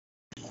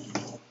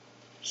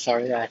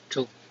Sorry, I had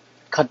to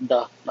cut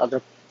the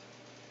other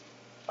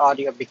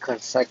audio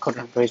because I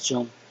couldn't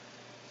resume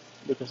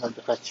because of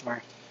the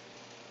customer.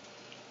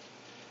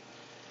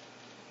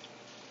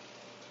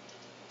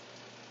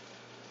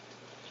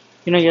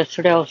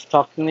 Yesterday I was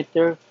talking with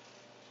her.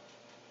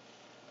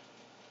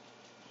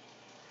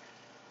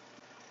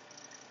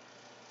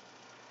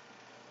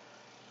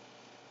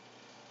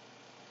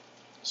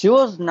 She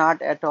was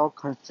not at all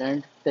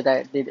concerned that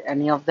I did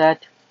any of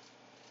that.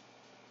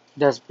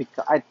 Just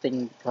because I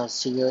think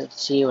because she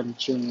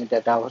knew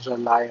that I was a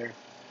liar.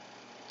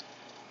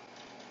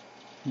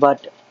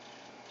 But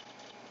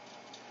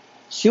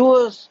she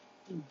was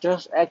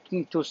just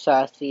acting too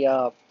sassy.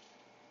 So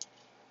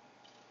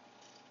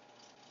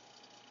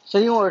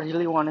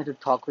really wanted to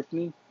talk with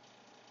me.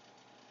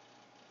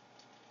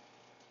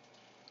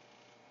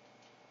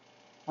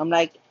 I'm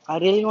like, I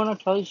really want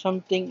to tell you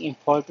something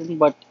important,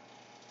 but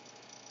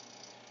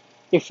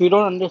if you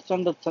don't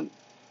understand that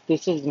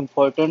this is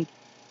important,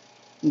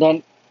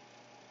 then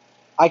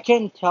I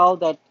can tell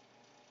that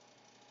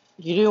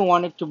you didn't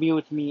want it to be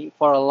with me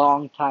for a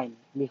long time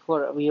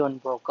before we even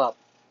broke up.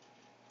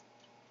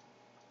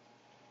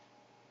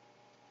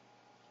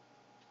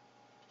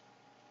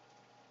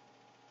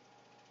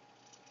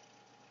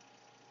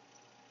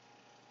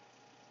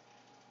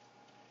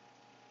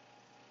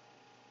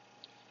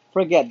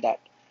 Forget that.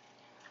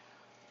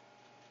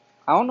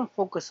 I want to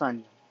focus on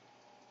you.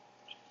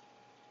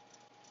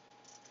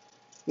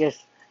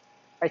 Yes,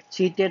 I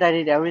cheated. I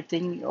did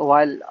everything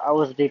while I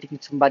was dating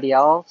somebody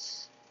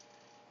else.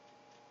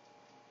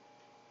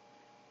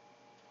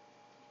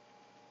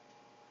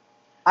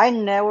 I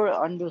never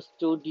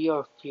understood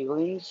your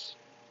feelings,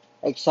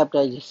 except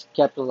I just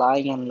kept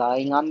lying and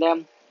lying on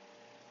them.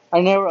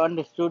 I never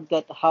understood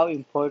that how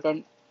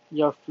important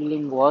your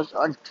feeling was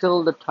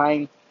until the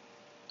time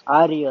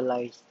I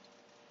realized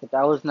that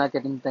I was not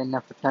getting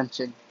enough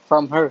attention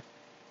from her.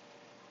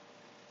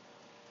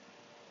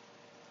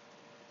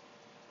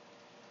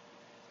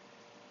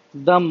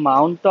 The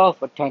amount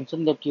of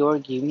attention that you were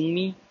giving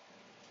me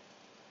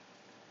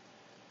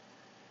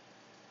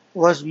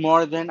was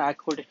more than I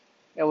could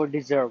ever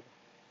deserve,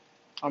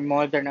 or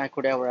more than I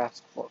could ever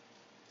ask for.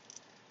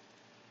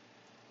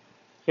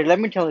 Here, let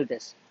me tell you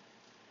this.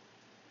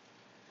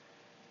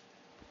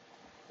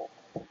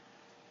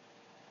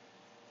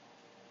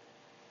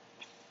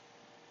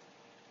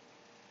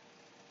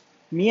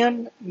 Me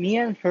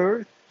and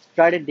her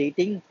started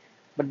dating,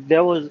 but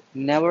there was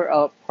never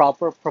a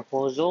proper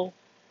proposal.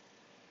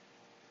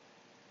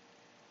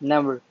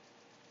 Never.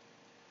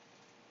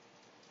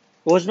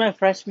 It was my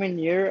freshman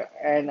year,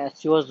 and as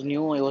she was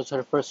new, it was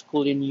her first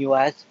school in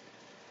US.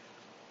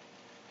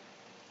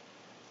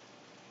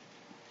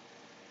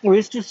 We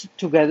used to sit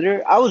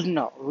together. I was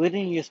no, we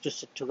didn't used to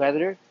sit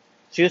together.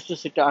 She used to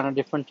sit on a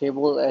different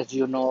table, as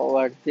you know,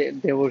 where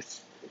they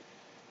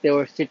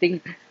were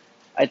sitting.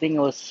 I think it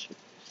was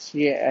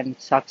she and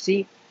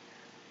Saksi.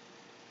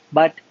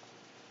 But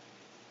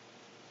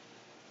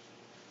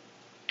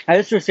I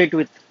used to sit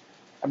with,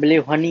 I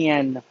believe, Honey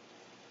and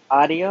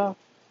Arya.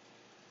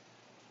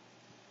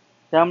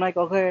 So I'm like,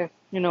 okay,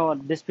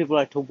 these people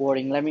are too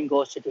boring. Let me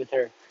go sit with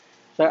her.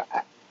 So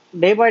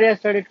day by day, I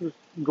started to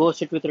go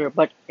sit with her.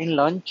 But in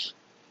lunch,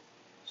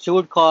 she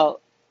would call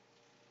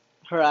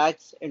her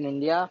ex in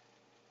India.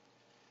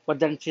 But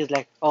then she's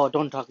like, oh,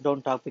 don't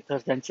talk,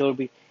 because then she will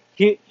be,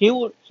 he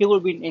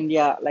would be in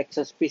India like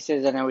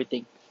suspicious and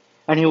everything,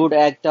 and he would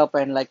act up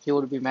and like he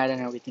would be mad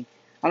and everything.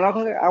 I'm like,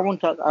 okay, I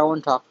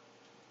won't talk.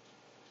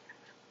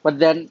 But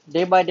then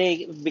day by day,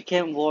 it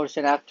became worse,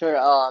 and after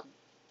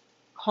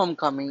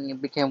homecoming,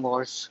 it became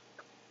worse.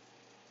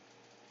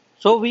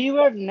 So we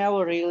were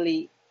never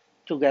really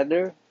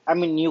together. I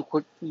mean, you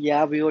could,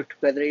 yeah, we were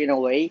together in a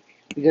way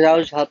because I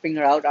was helping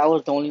her out. I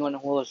was the only one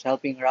who was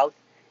helping her out,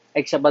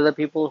 except other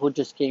people who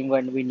just came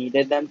when we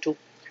needed them to.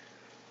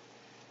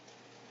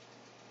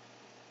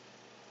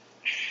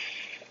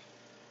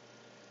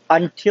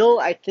 Until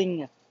I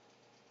think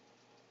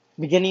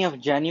beginning of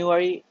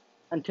January,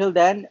 until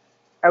then,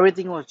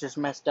 everything was just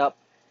messed up.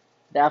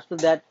 After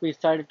that, we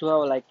started to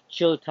have like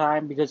chill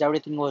time because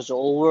everything was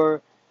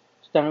over.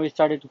 So then we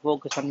started to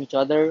focus on each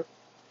other.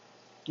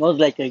 It was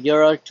like a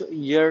year or two,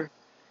 year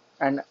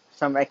and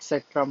some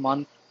extra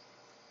month.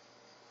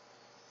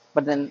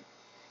 But then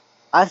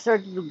I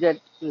started to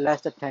get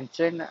less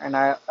attention, and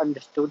I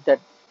understood that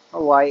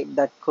why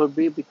that could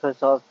be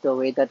because of the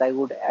way that I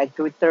would act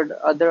with the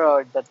other,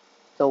 or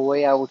the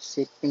way I would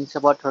say things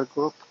about her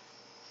group,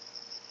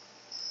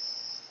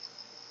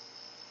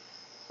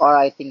 or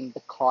I think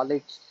the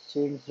college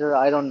changed her.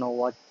 I don't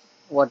know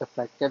what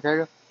affected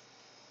her,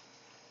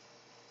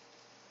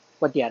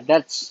 but yeah,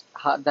 that's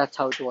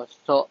how it was.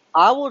 So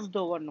I was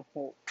the one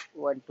who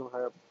went to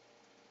her,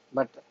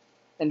 but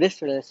in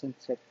this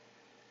relationship,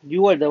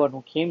 you were the one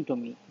who came to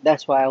me.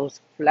 That's why I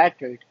was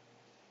flattered.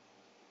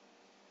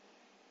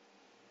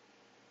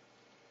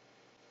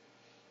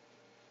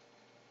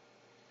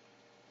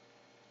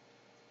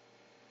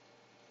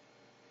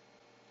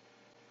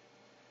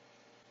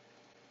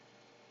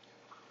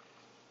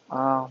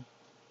 Um,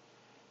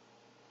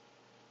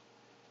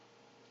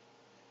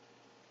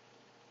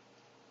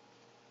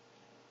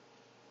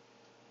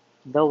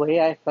 The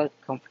way I felt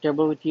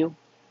comfortable with you,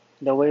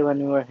 the way when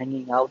we were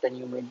hanging out and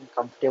you made me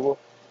comfortable,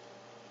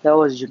 that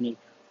was unique.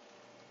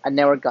 I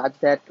never got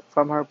that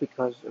from her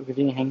because we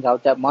didn't hang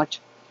out that much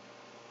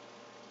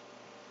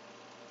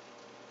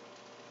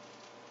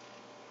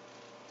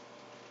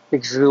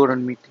because we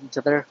wouldn't meet each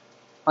other,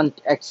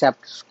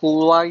 except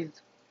school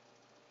wise,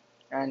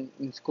 and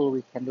in school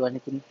we can do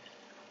anything.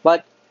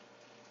 But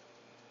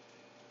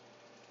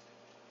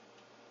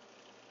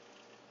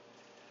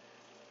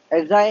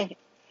as I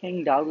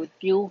hanged out with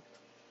you,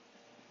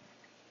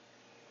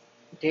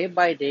 day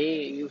by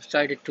day, you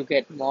started to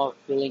get more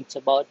feelings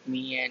about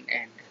me and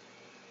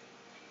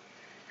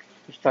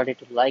you started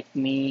to like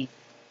me.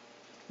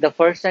 The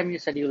first time you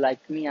said you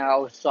liked me, I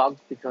was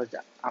shocked because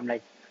I'm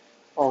like,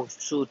 oh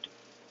shoot,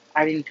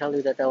 I didn't tell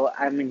you that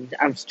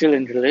I'm still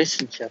in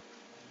relationship.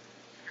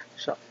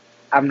 So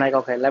I'm like,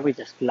 okay, let me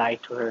just lie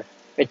to her.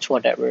 It's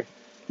whatever.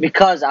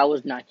 Because I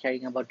was not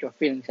caring about your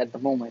feelings at the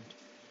moment.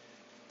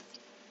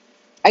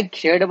 I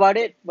cared about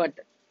it, but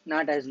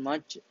not as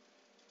much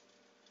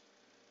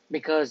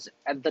because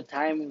at the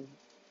time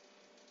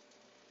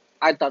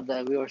I thought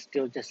that we were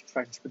still just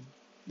friends with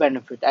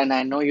benefit, and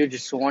I know you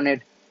just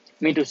wanted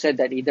me to say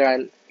that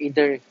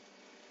either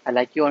I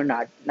like you or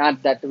not.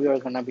 Not that we were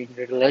gonna be in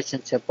a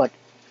relationship, but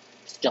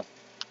still,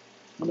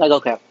 I'm like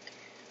okay.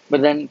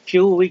 But then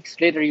few weeks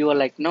later, you were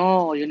like,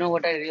 no, you know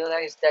what? I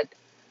realized that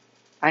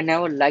I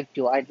never liked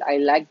you. I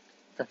liked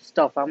the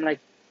stuff. I'm like,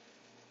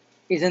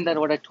 isn't that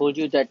what I told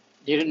you that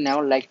you didn't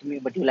never liked me,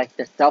 but you liked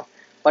the stuff?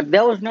 But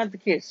that was not the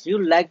case.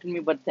 You liked me,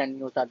 but then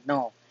you thought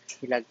no,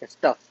 you like the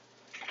stuff.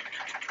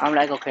 I'm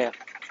like okay,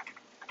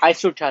 I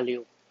should tell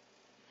you.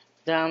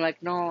 Then I'm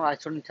like, no, I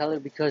shouldn't tell you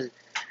because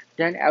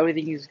then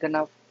everything is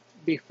gonna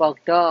be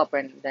fucked up,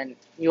 and then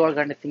you are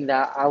gonna think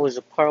that I was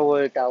a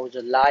pervert, I was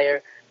a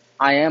liar.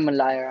 I am a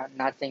liar. I'm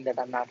not saying that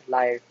I'm not a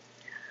liar,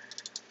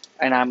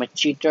 and I'm a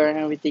cheater and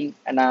everything,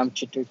 and I'm a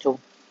cheater too.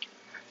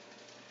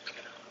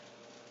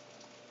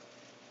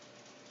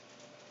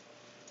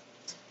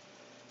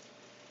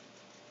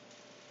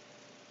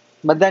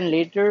 But then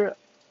later,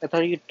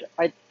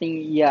 I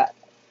think, yeah,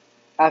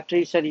 after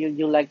you said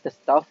you like the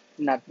stuff,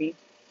 not me,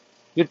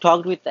 you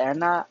talked with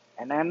Anna,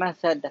 and Anna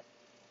said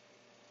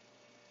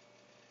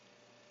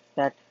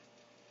that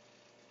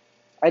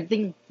I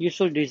think you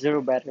should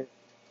deserve better.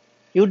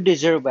 You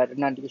deserve better,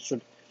 not you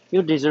should.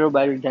 You deserve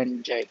better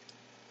than Jay,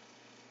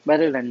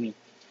 better than me.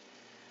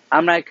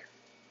 I'm like,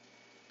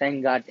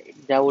 thank God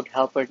that would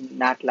help her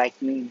not like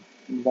me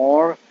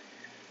more.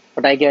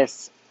 But I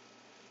guess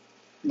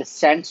the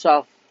sense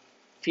of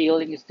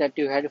feelings that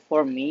you had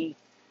for me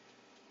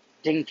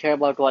didn't care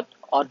about what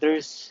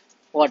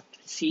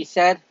she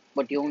said,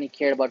 but you only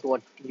cared about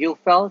what you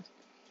felt.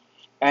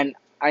 And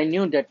I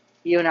knew that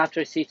even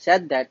after she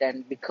said that,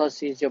 and because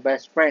she's your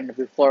best friend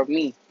before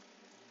me,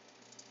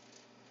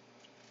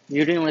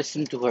 you didn't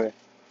listen to her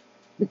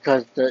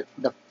because the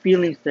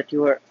feelings that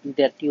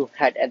you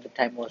had at the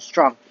time was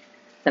strong.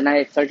 Then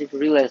I started to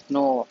realize,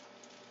 no,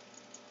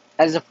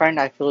 as a friend,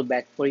 I feel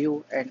bad for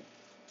you, and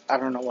I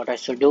don't know what I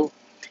should do.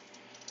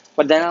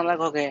 But then I'm like,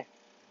 okay,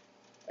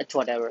 it's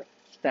whatever.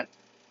 Then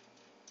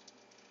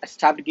I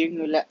stopped giving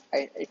you,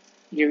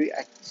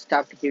 I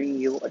stopped giving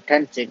you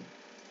attention,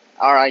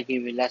 or I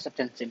give you less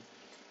attention,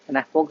 and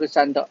I focus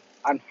on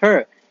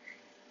her.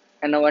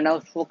 And when I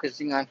was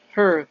focusing on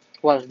her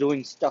while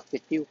doing stuff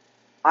with you,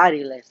 I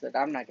realized that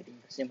I'm not getting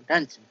the same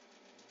attention,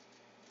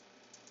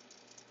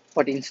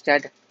 but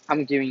instead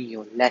I'm giving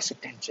you less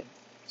attention.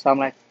 So I'm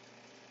like,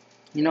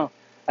 you know,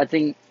 I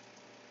think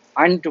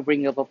I need to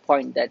bring up a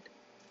point that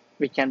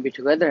we can be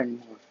together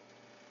anymore.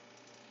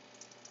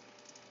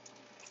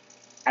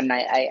 And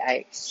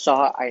I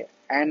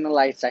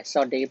analyzed, I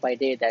saw day by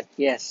day that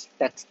yes,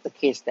 that's the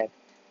case, that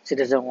she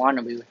doesn't want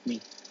to be with me.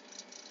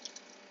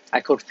 I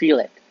could feel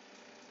it.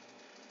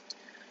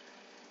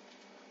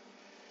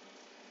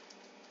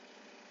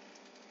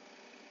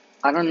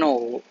 I don't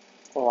know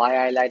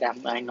why I lied.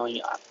 I know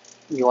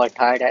you are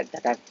tired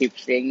that I keep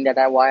saying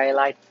that why I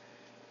lied,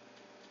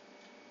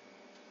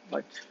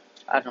 but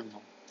I don't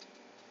know.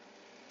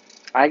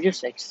 I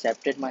just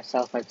accepted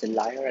myself as a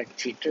liar and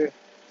cheater.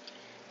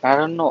 I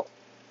don't know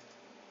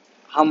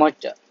how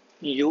much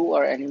you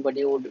or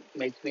anybody would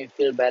make me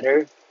feel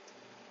better,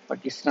 but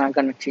it's not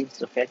gonna change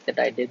the fact that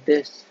I did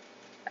this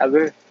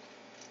ever,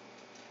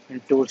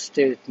 and it will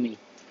stay with me.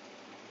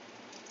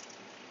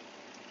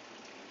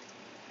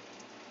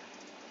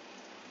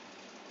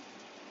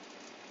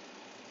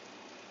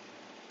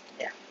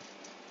 Yeah.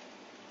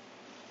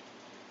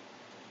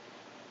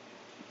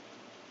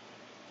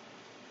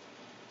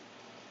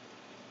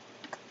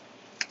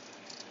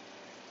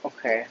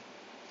 Okay.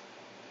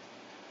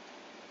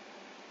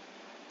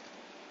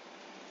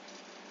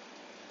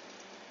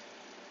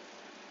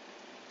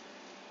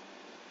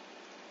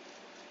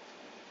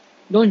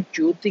 Don't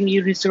you think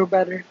you deserve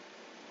better?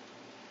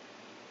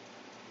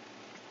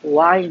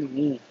 Why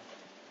me?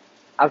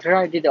 After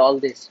I did all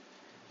this,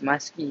 I'm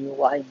asking you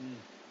why me?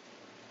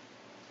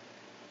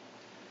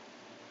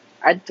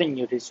 I think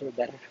you deserve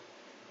better.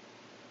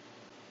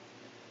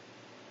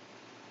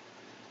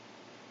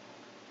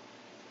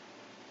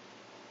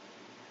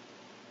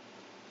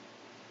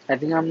 I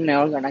think I'm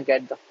never gonna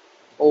get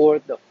over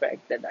the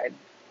fact that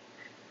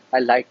I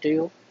lied to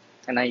you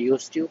and I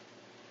used you.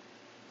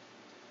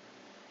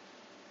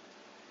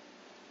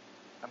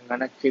 I'm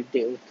gonna keep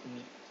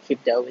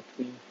that with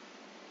me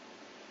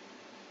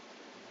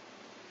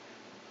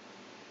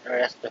the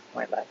rest of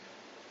my life.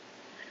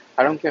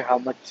 I don't care how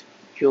much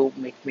you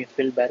make me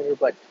feel better,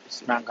 but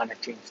it's not gonna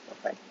change the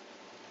fact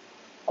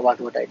about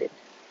what I did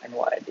and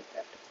why I did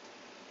that.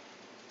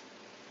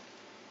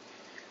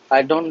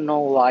 I don't know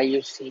why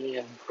you see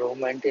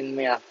improvement in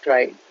me after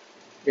I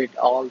did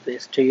all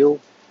this to you,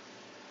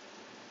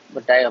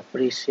 but I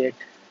appreciate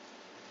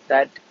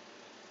that.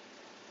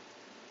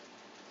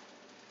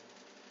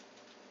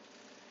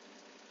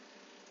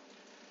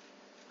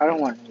 I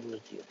don't want to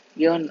lose you.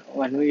 Even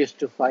when we used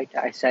to fight,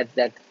 I said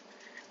that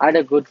I had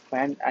a good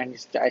friend and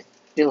I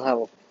still have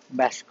a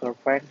best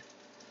girlfriend,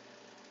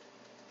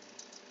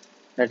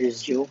 that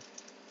is you.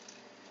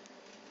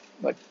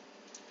 But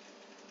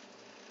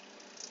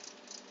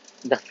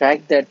the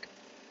fact that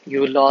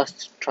you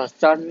lost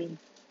trust on me,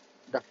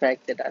 the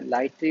fact that I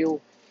lied to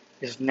you,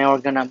 is never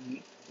gonna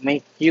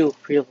make you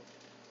feel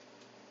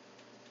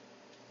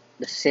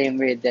the same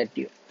way that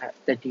you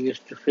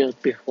used to feel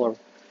before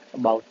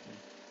about me.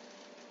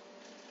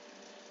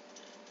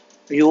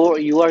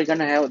 You are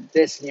gonna have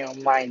this in your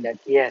mind that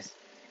yes,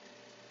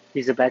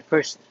 he's a bad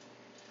person,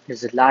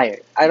 he's a liar.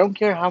 I don't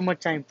care how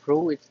much I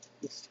improve,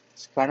 it's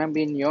gonna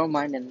be in your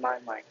mind and my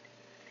mind,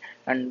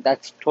 and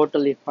that's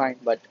totally fine.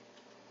 But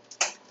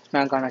it's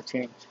not gonna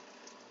change.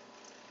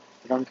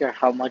 I don't care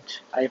how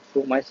much I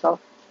improve myself,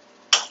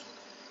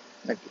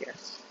 but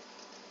yes.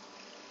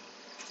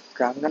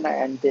 Okay, I'm gonna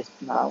end this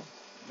now.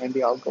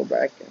 Maybe I'll go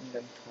back and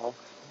then talk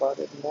about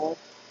it more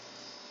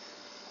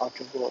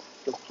after go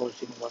to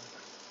closing work.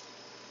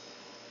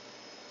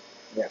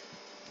 Yeah,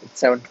 it's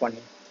 7:20.